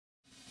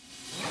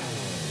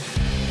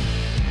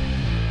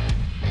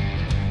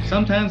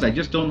Sometimes I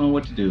just don't know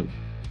what to do,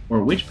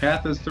 or which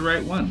path is the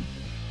right one,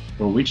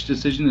 or which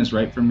decision is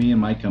right for me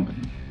and my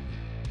company.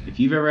 If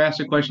you've ever asked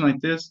a question like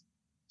this,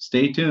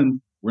 stay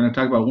tuned. We're going to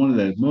talk about one of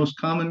the most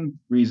common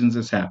reasons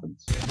this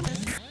happens.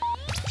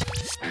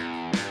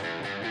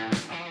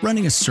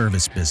 Running a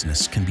service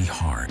business can be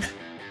hard.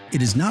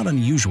 It is not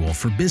unusual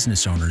for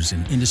business owners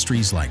in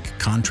industries like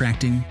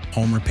contracting,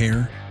 home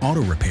repair,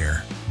 auto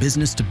repair,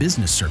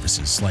 business-to-business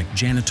services like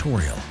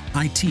janitorial,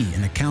 IT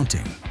and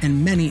accounting,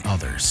 and many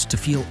others to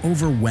feel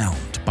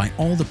overwhelmed by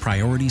all the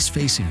priorities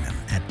facing them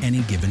at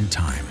any given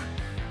time.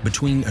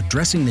 Between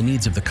addressing the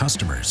needs of the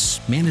customers,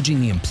 managing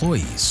the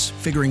employees,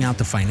 figuring out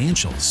the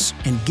financials,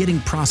 and getting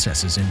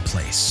processes in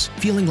place,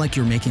 feeling like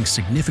you're making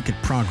significant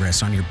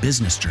progress on your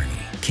business journey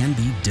can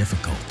be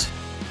difficult.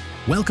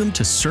 Welcome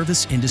to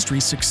Service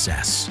Industry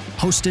Success,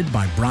 hosted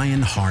by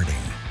Brian Harding.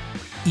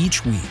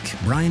 Each week,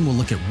 Brian will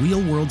look at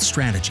real-world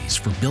strategies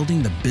for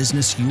building the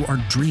business you are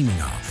dreaming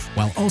of,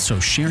 while also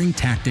sharing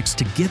tactics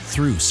to get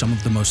through some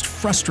of the most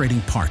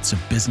frustrating parts of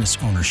business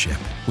ownership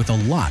with a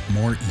lot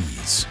more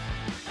ease.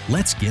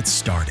 Let's get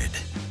started.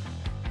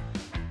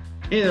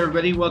 Hey there,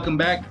 everybody. Welcome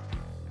back.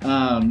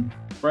 Brian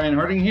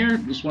Harding here.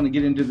 Just want to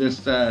get into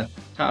this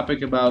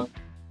topic about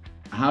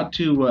how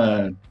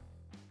to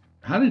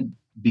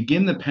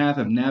begin the path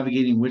of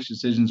navigating which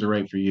decisions are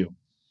right for you.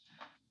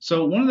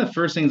 So one of the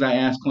first things I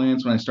ask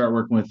clients when I start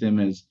working with them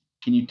is,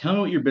 can you tell me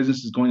what your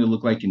business is going to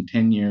look like in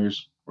 10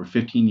 years or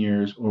 15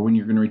 years or when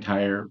you're going to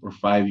retire or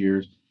 5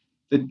 years?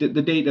 The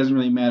date doesn't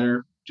really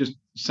matter. Just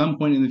some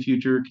point in the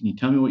future, can you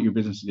tell me what your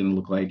business is going to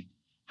look like,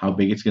 how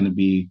big it's going to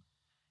be?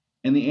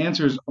 And the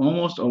answer is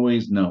almost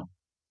always no.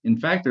 In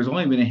fact, there's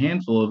only been a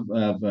handful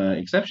of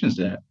exceptions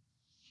to that.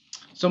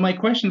 So my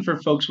question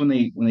for folks when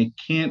they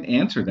can't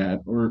answer that,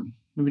 or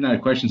maybe not a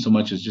question so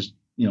much as just,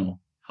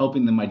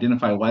 helping them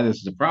identify why this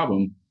is a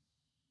problem.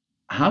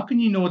 How can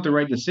you know what the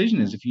right decision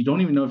is if you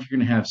don't even know if you're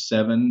going to have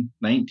 7,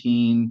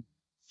 19,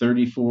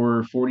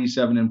 34,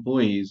 47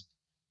 employees,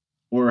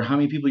 or how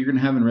many people you're going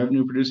to have in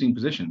revenue producing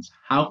positions?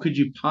 How could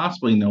you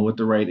possibly know what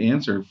the right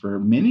answer for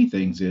many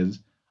things is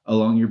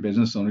along your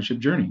business ownership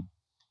journey?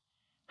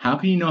 How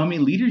can you know how many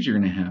leaders you're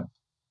going to have?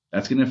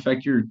 That's going to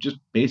affect your just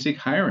basic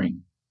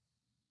hiring.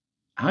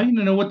 How are you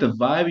going to know what the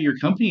vibe of your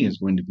company is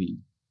going to be?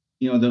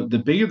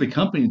 The bigger the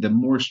company, the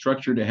more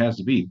structured it has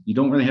to be. You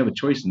don't really have a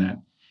choice in that.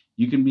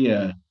 You can be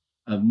a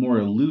more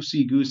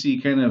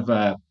loosey-goosey kind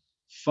of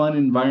fun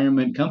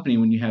environment company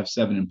when you have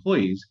 7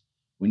 employees.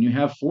 When you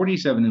have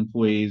 47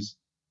 employees,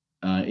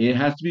 it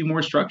has to be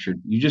more structured.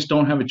 You just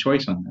don't have a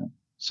choice on that.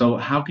 So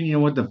how can you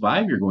know what the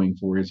vibe you're going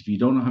for is if you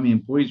don't know how many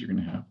employees you're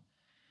going to have?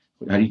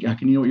 How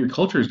can you know what your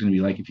culture is going to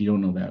be like if you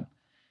don't know that?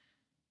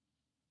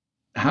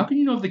 How can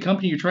you know if the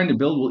company you're trying to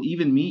build will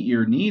even meet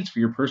your needs for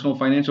your personal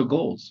financial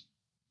goals?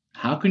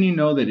 How can you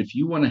know that if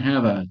you want to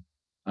have a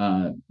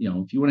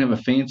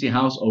fancy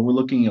house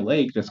overlooking a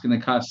lake that's going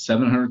to cost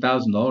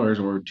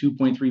 $700,000 or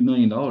 $2.3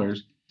 million,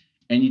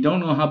 and you don't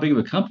know how big of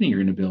a company you're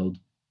going to build?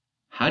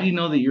 How do you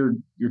know that your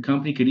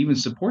company could even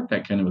support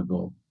that kind of a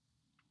goal?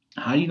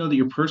 How do you know that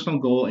your personal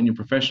goal and your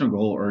professional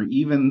goal are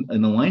even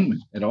in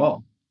alignment at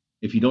all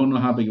if you don't know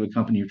how big of a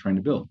company you're trying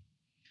to build?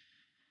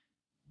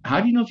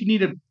 How do you know if you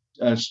need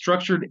a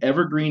structured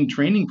evergreen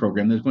training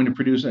program that's going to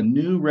produce a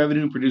new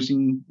revenue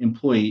producing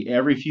employee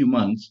every few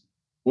months,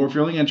 or if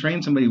you're only going to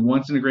train somebody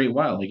once in a great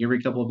while, like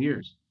every couple of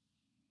years?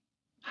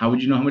 How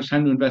would you know how much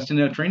time to invest in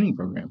a training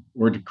program,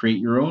 or to create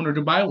your own, or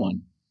to buy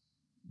one?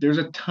 There's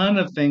a ton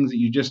of things that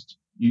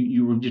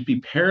you will just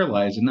be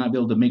paralyzed and not be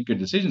able to make good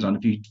decisions on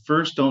if you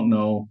first don't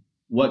know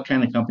what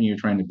kind of company you're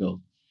trying to build.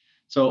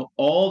 So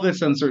all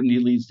this uncertainty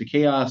leads to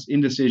chaos,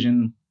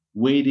 indecision,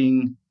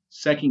 waiting,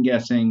 second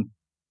guessing,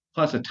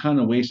 plus a ton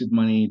of wasted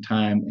money,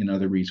 time, and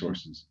other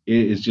resources.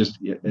 It is just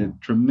a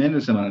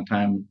tremendous amount of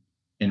time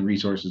and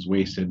resources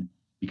wasted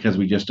because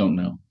we just don't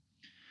know.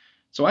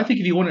 So I think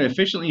if you want to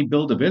efficiently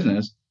build a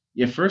business,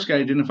 you first got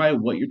to identify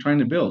what you're trying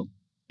to build.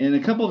 And a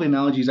couple of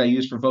analogies I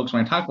use for folks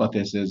when I talk about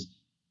this is,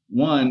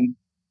 one,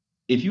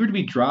 if you were to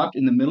be dropped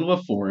in the middle of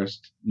a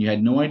forest, and you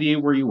had no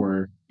idea where you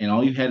were, and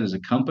all you had is a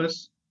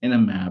compass and a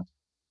map,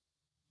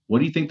 what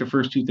do you think the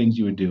first 2 things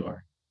you would do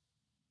are?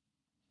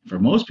 For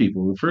most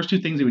people, the first 2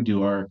 things they would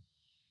do are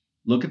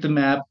look at the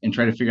map and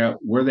try to figure out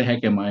where the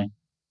heck am I? And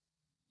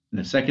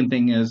the second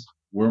thing is,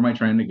 where am I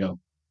trying to go?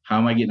 How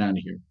am I getting out of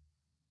here?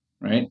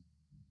 Right?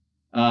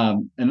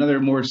 Another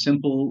more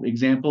simple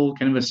example,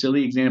 kind of a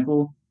silly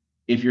example.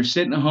 If you're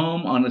sitting at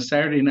home on a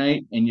Saturday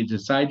night and you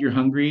decide you're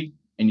hungry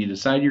and you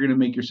decide you're going to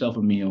make yourself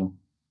a meal,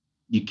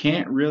 you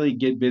can't really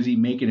get busy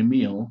making a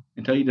meal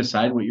until you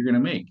decide what you're going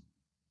to make.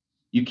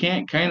 You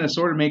can't kind of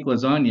sort of make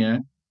lasagna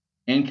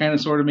and kind of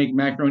sort of make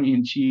macaroni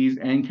and cheese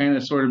and kind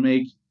of sort of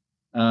make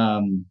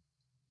a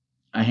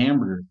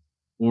hamburger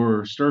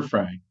or stir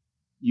fry.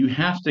 You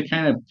have to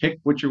kind of pick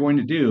what you're going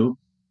to do,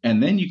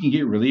 and then you can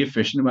get really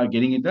efficient about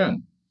getting it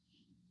done.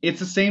 It's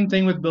the same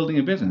thing with building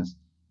a business.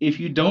 If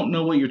you don't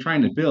know what you're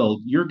trying to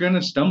build, you're going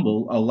to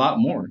stumble a lot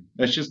more.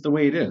 That's just the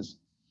way it is.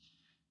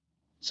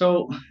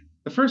 So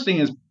the first thing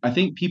is, I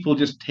think people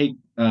just take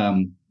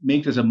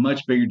make this a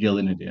much bigger deal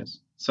than it is.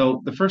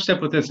 So the first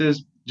step with this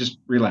is just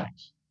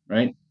relax,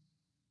 right?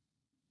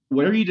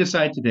 Whatever you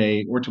decide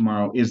today or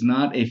tomorrow is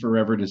not a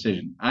forever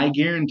decision. I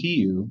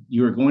guarantee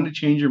you are going to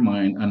change your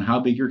mind on how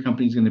big your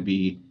company is going to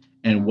be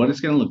and what it's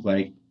going to look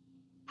like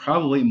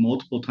probably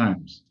multiple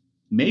times,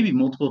 maybe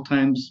multiple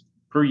times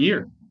per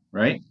year,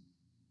 right?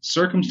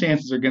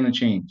 Circumstances are going to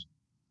change.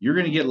 You're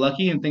going to get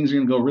lucky and things are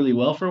going to go really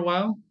well for a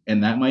while,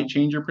 and that might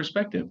change your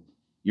perspective.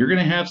 You're going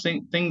to have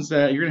things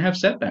that you're going to have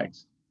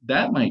setbacks.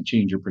 That might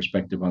change your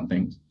perspective on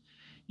things.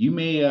 You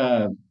may,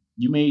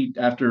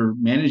 after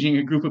managing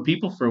a group of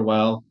people for a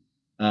while,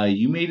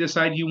 you may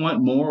decide you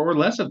want more or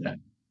less of that,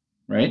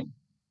 right?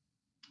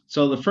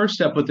 So the first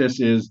step with this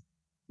is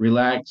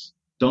relax.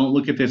 Don't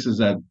look at this as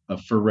a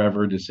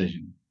forever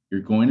decision.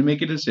 You're going to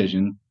make a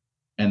decision,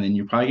 and then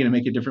you're probably going to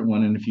make a different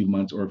one in a few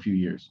months or a few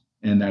years,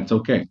 and that's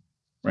okay,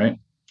 right?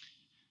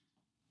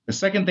 The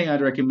second thing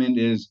I'd recommend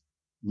is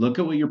look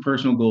at what your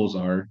personal goals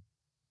are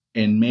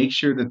and make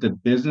sure that the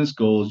business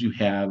goals you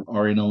have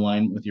are in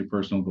alignment with your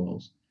personal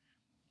goals.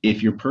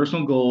 If your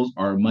personal goals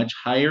are much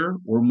higher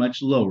or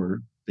much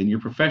lower than your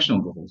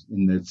professional goals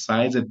in the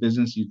size of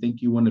business you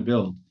think you want to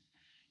build,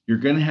 you're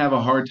going to have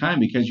a hard time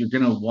because you're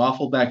going to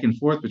waffle back and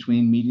forth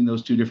between meeting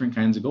those two different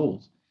kinds of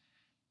goals.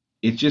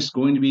 It's just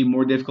going to be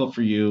more difficult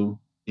for you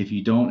if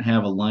you don't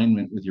have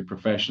alignment with your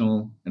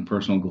professional and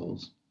personal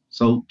goals.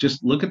 So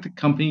just look at the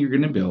company you're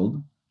going to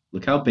build,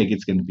 look how big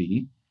it's going to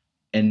be,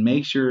 and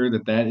make sure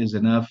that that is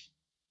enough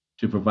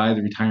to provide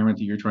the retirement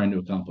that you're trying to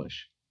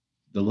accomplish.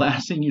 The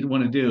last thing you'd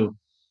want to do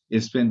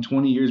is spend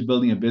 20 years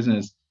building a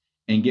business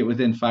and get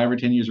within 5 or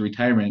 10 years of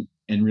retirement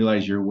and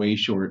realize you're way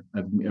short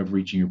of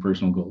reaching your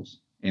personal goals.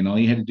 And all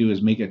you had to do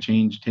is make a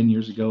change 10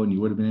 years ago and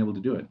you would have been able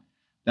to do it.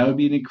 That would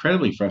be an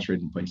incredibly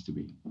frustrating place to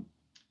be.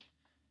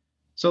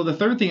 So the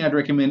third thing I'd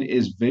recommend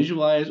is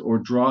visualize or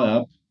draw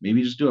up,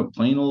 maybe just do a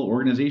plain old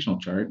organizational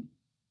chart.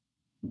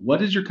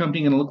 What is your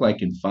company going to look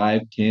like in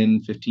 5,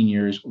 10, 15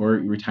 years or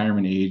your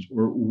retirement age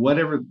or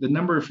whatever? The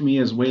number for me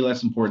is way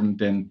less important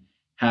than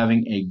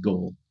having a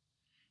goal,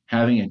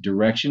 having a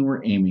direction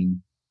we're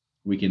aiming.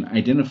 We can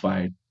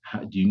identify,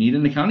 do you need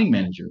an accounting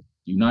manager?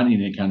 Do you not need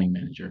an accounting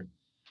manager?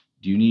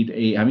 Do you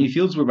need how many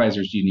field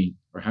supervisors do you need?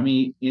 Or how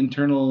many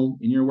internal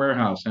in your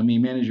warehouse? How many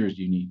managers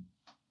do you need?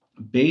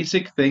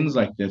 Basic things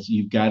like this,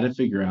 you've got to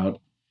figure out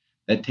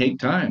that take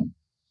time.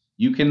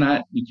 You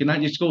cannot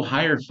just go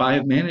hire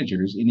 5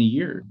 managers in a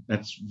year.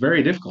 That's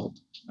very difficult.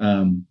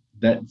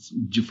 That's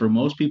for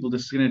most people,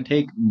 this is going to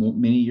take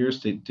many years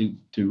to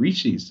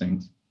reach these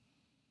things.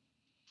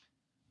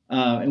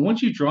 And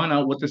once you've drawn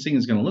out what this thing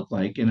is going to look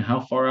like and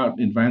how far out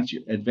in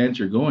advance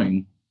you're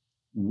going,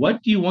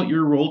 what do you want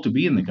your role to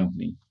be in the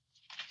company?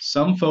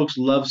 Some folks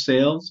love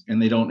sales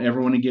and they don't ever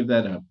want to give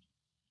that up.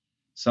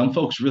 Some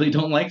folks really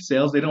don't like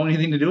sales. They don't want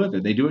anything to do with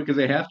it. They do it because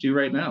they have to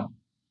right now.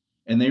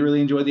 And they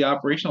really enjoy the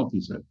operational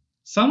piece of it.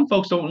 Some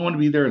folks don't want to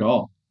be there at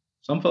all.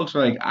 Some folks are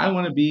like, I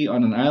want to be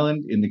on an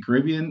island in the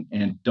Caribbean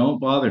and don't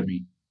bother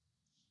me.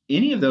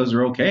 Any of those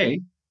are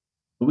okay,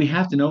 but we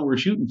have to know what we're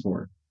shooting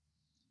for.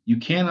 You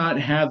cannot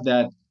have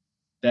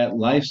that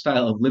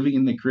lifestyle of living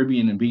in the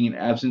Caribbean and being an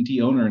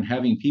absentee owner and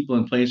having people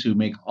in place who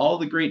make all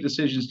the great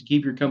decisions to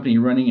keep your company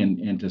running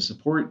and to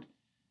support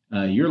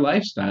your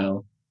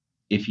lifestyle.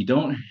 If you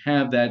don't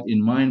have that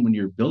in mind when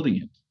you're building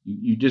it,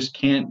 you just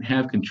can't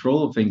have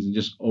control of things and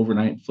just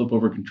overnight flip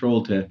over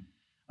control to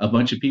a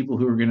bunch of people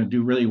who are going to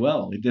do really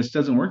well. It just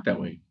doesn't work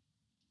that way.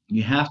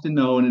 You have to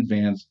know in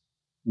advance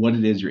what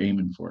it is you're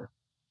aiming for.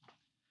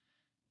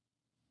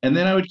 And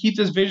then I would keep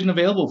this vision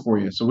available for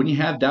you. So when you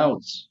have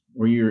doubts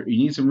or you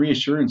need some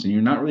reassurance and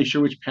you're not really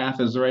sure which path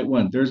is the right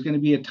one, there's going to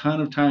be a ton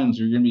of times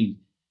where you're going to be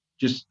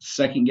just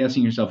second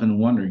guessing yourself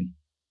and wondering,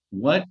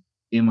 what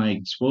am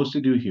I supposed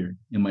to do here?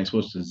 Am I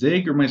supposed to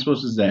zig or am I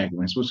supposed to zag? Am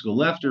I supposed to go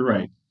left or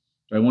right?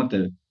 Do I want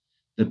the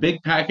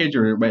big package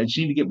or I just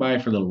need to get by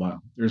for a little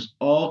while? There's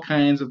all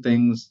kinds of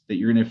things that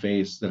you're going to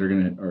face that are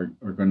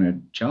going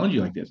to challenge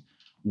you like this.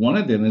 One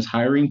of them is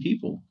hiring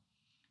people.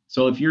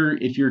 So if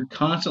you're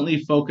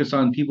constantly focused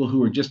on people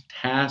who are just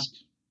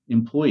tasked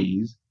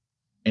employees,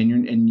 and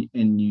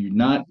you're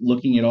not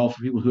looking at all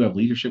for people who have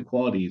leadership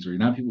qualities, or you're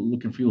not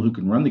looking for people who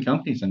can run the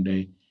company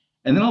someday,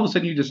 and then all of a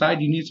sudden you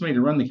decide you need somebody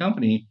to run the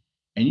company,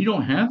 and you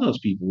don't have those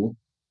people,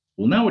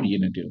 well, now what are you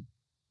going to do,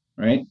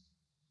 right?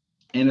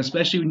 And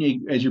especially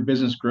as your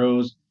business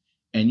grows,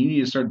 and you need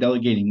to start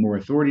delegating more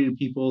authority to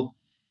people.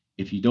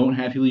 If you don't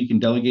have people you can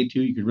delegate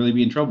to, you could really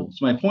be in trouble.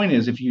 So my point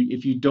is, if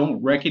you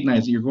don't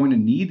recognize that you're going to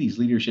need these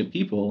leadership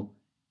people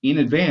in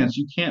advance,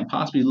 you can't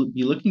possibly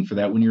be looking for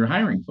that when you're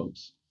hiring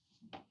folks.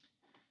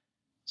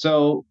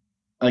 So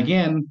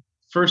again,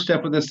 first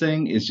step of this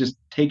thing is just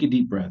take a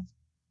deep breath.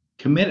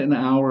 Commit an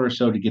hour or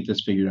so to get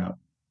this figured out.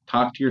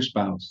 Talk to your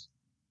spouse.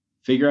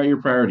 Figure out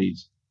your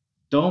priorities.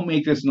 Don't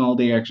make this an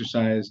all-day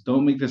exercise.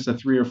 Don't make this a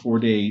 3 or 4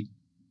 day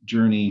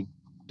journey.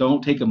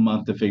 Don't take a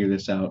month to figure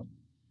this out.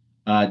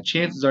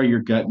 Chances are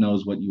your gut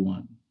knows what you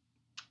want.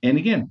 And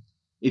again,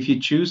 if you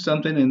choose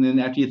something and then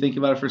after you think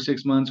about it for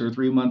 6 months or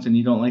 3 months and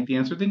you don't like the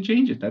answer, then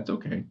change it. That's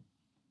okay.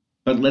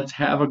 but let's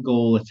have a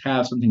goal. Let's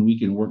have something we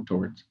can work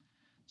towards.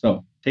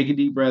 So take a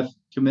deep breath,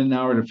 commit an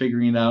hour to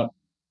figuring it out,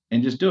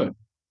 and just do it.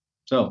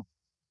 So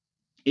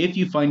if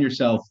you find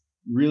yourself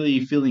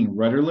really feeling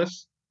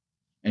rudderless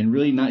and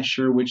really not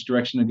sure which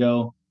direction to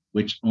go,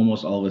 which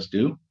almost all of us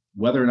do,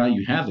 whether or not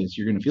you have this,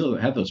 you're going to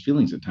have those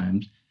feelings at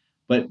times.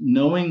 But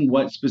knowing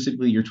what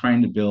specifically you're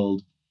trying to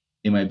build,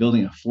 am I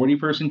building a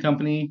 40-person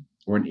company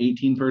or an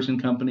 18-person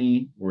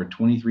company or a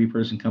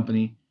 23-person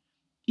company?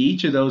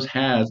 Each of those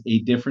has a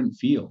different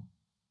feel.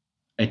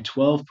 A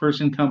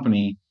 12-person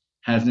company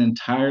has an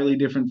entirely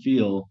different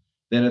feel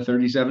than a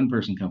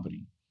 37-person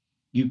company.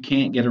 You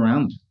can't get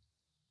around it.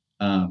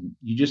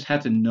 You just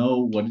have to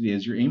know what it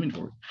is you're aiming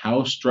for.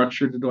 How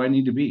structured do I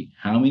need to be?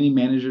 How many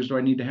managers do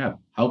I need to have?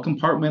 How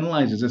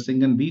compartmentalized is this thing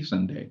going to be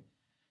someday?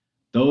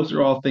 Those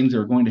are all things that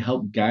are going to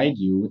help guide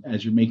you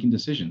as you're making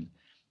decisions.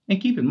 And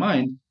keep in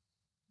mind,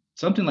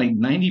 something like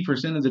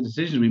 90% of the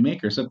decisions we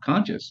make are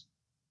subconscious.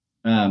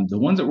 The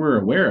ones that we're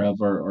aware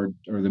of are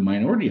the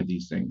minority of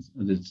these things,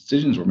 of the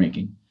decisions we're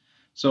making.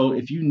 So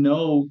if you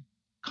know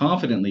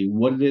confidently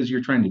what it is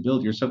you're trying to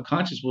build, your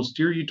subconscious will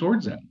steer you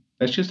towards that.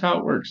 That's just how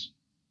it works.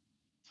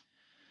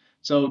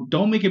 So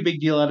don't make a big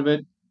deal out of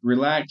it.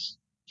 Relax,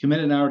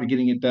 commit an hour to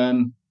getting it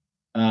done.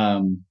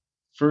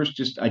 First,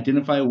 just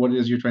identify what it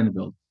is you're trying to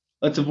build.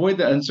 Let's avoid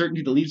the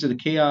uncertainty that leads to the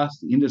chaos,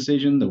 the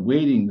indecision, the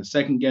waiting, the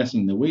second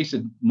guessing, the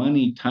wasted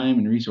money, time,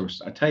 and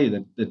resources. I tell you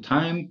that the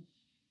time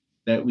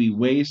that we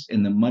waste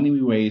and the money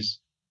we waste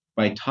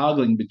by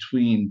toggling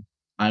between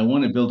I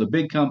want to build a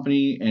big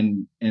company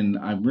and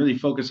I'm really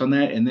focused on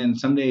that, and then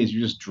some days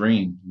you're just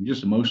drained. You're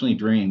just emotionally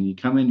drained. You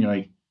come in, you're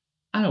like,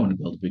 I don't want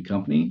to build a big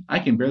company. I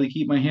can barely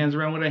keep my hands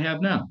around what I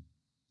have now.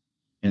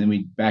 And then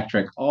we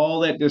backtrack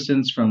all that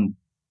distance from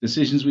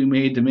decisions we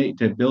made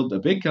to build a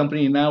big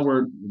company, and now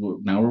we're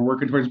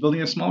working towards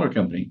building a smaller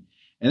company.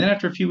 And then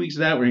after a few weeks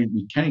of that,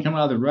 we kind of come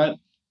out of the rut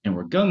and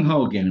we're gung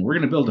ho again, and we're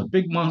going to build a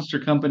big monster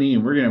company,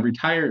 and we're going to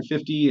retire at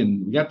 50,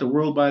 and we got the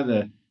world by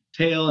the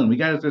tail, and we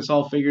got this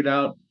all figured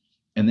out,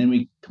 and then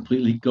we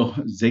completely go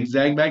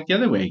zigzag back the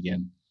other way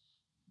again.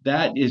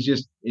 That is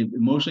just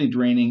emotionally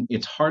draining.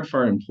 It's hard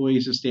for our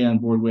employees to stay on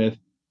board with.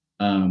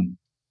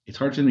 It's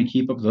hard for them to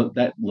keep up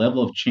that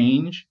level of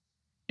change.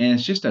 And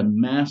it's just a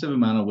massive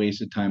amount of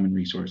wasted time and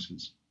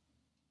resources.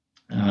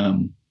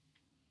 And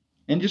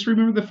just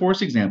remember the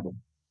forest example.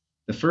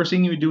 The first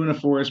thing you would do in a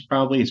forest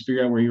probably is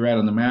figure out where you're at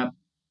on the map.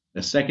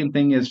 The second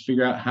thing is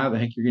figure out how the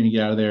heck you're going to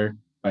get out of there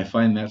by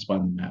finding that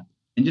spot on the map.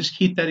 And just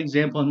keep that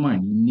example in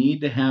mind. You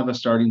need to have a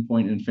starting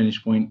point and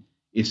finish point,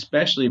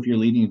 especially if you're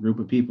leading a group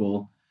of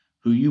people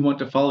who you want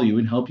to follow you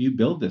and help you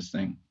build this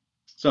thing.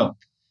 So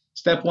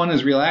step 1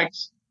 is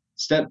relax.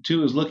 Step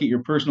 2 is look at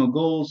your personal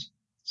goals.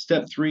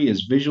 Step 3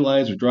 is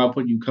visualize or draw up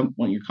what you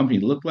want your company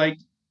to look like.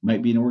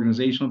 Might be an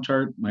organizational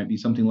chart, might be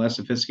something less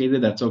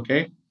sophisticated. That's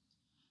okay.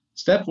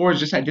 Step 4 is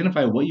just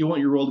identify what you want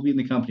your role to be in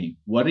the company.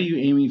 What are you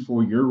aiming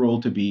for your role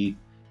to be,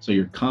 so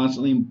you're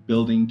constantly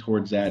building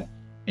towards that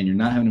and you're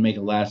not having to make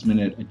a last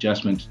minute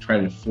adjustment to try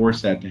to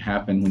force that to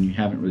happen when you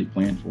haven't really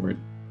planned for it.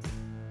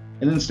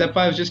 And then step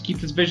 5 is just keep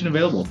this vision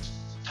available.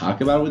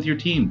 Talk about it with your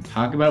team.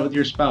 Talk about it with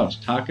your spouse.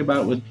 Talk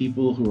about it with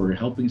people who are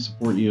helping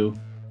support you.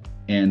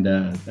 And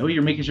that way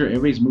you're making sure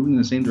everybody's moving in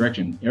the same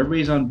direction.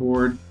 Everybody's on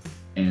board,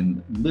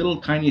 and little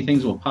tiny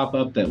things will pop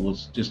up that will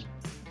just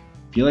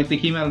feel like they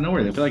came out of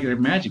nowhere. They feel like they're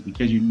magic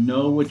because you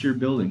know what you're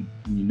building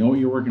and you know what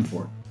you're working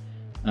for.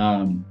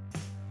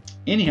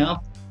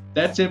 Anyhow,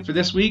 that's it for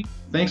this week.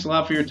 Thanks a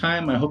lot for your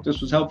time. I hope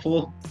this was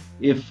helpful.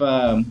 If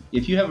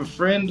you have a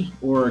friend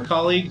or a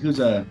colleague who's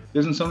a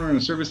business owner in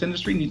the service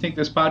industry and you think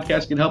this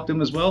podcast can help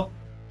them as well,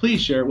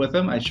 please share it with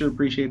them. I sure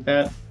appreciate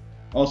that.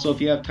 Also,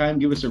 if you have time,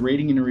 give us a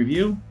rating and a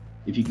review.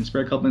 If you can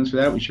spare a couple minutes for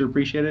that, we sure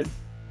appreciate it.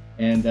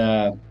 And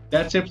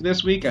that's it for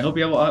this week. I hope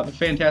you all have a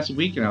fantastic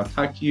week, and I'll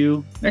talk to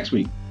you next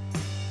week.